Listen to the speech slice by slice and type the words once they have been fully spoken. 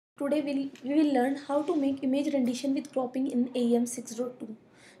Today we will learn how to make image rendition with cropping in AEM 6.2.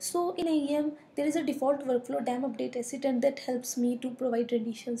 So in AEM there is a default workflow dam update assistant that helps me to provide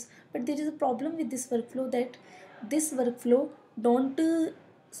renditions. But there is a problem with this workflow that this workflow don't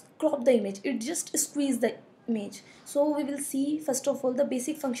crop the image. It just squeeze the image. So we will see first of all the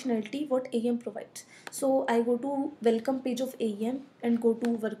basic functionality what AEM provides. So I go to welcome page of AEM and go to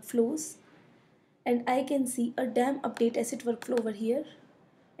workflows, and I can see a dam update asset workflow over here.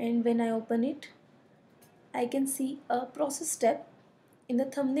 And when I open it, I can see a process step. In the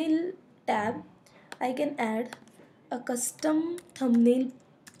thumbnail tab, I can add a custom thumbnail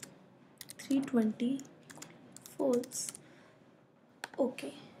 320 folds.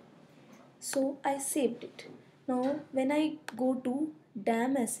 Okay, so I saved it. Now when I go to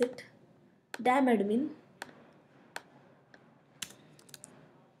dam asset, dam admin,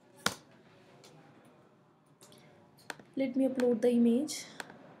 let me upload the image.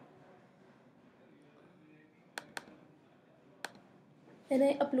 When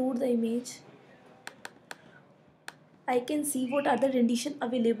I upload the image, I can see what are the rendition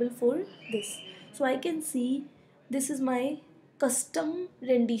available for this. So I can see this is my custom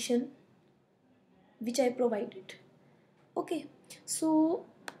rendition which I provided. Okay, so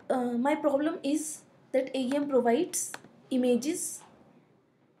my problem is that AEM provides images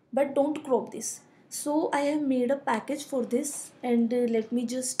but don't crop this. So I have made a package for this, and let me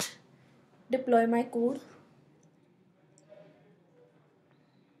just deploy my code.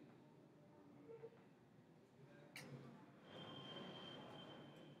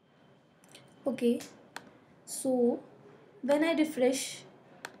 Okay, so when I refresh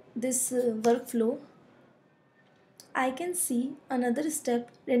this workflow, I can see another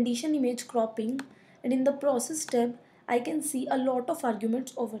step, rendition image cropping, and in the process tab I can see a lot of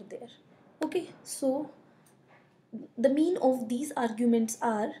arguments over there. Okay, so the mean of these arguments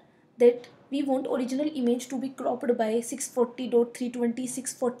are that we want original image to be cropped by 640.320,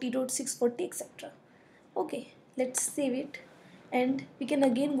 640.640, etc. Okay, let's save it, and we can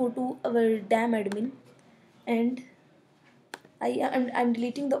again go to our dam admin, and I'm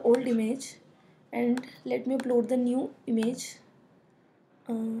deleting the old image, and let me upload the new image.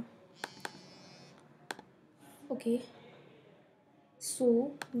 uh, okay,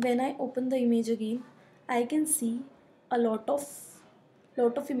 so when I open the image again, I can see a lot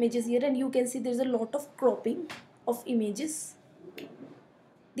of images here, and you can see there's a lot of cropping of images.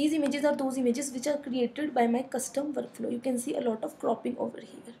 These images are those images which are created by my custom workflow. You can see a lot of cropping over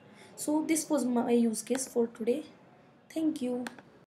here. So this was my use case for today. Thank you.